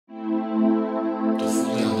To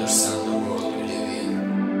fully understand the world we live in,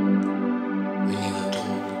 we need a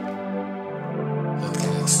tool that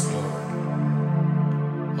can explore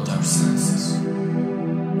what our senses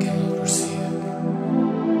cannot perceive.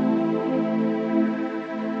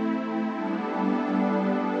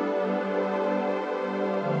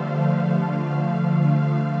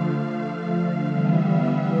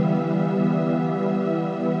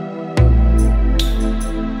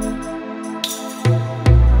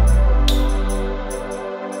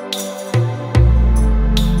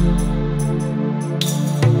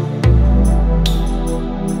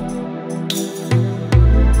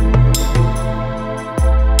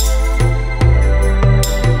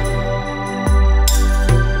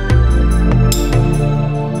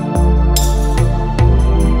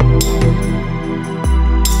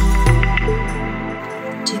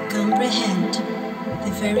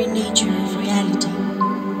 Very nature of reality,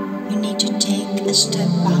 you need to take a step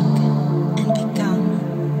back and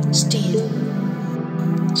become still.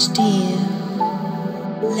 Still.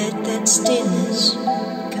 Let that stillness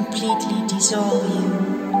completely dissolve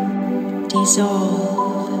you. Dissolve.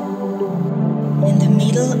 In the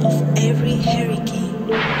middle of every hurricane,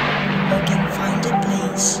 you can find a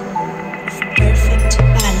place of perfect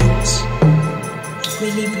balance,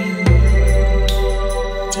 equilibrium,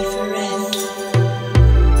 difference.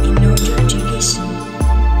 In order to listen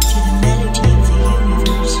to the melody of the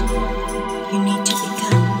universe, you need to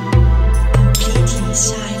become completely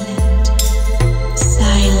silent.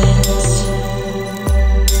 Silence.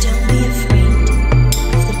 Don't be afraid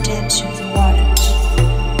of the depths of the waters.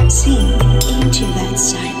 Sink into that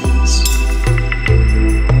silence.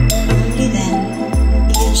 Only then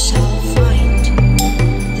you shall find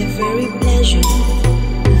the very pleasure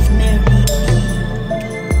of merely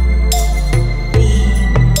being.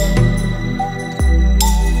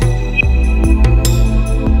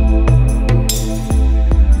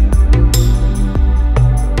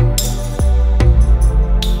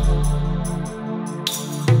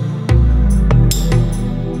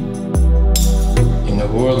 In a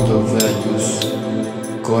world of values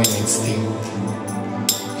going extinct,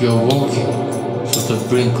 you're walking to the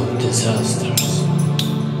brink of disasters.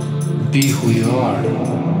 Be who you are,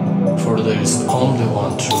 for there is only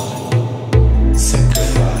one truth.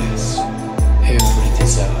 Sacrifice every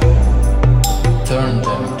desire, turn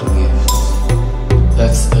them into gifts.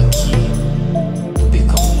 That's the key to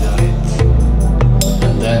become light,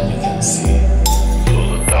 and then you can see through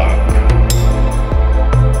the dark.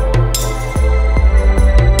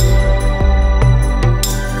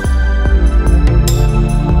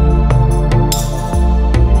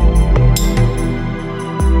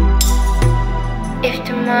 If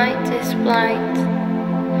the mind is blind,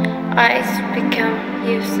 eyes become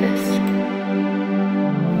useless.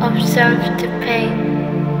 Observe the pain,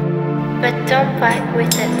 but don't fight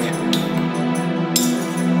with it.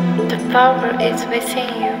 The power is within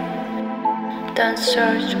you. Don't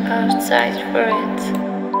search outside for it.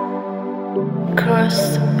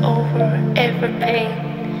 Cross over every pain,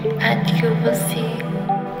 and you will see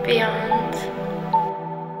beyond.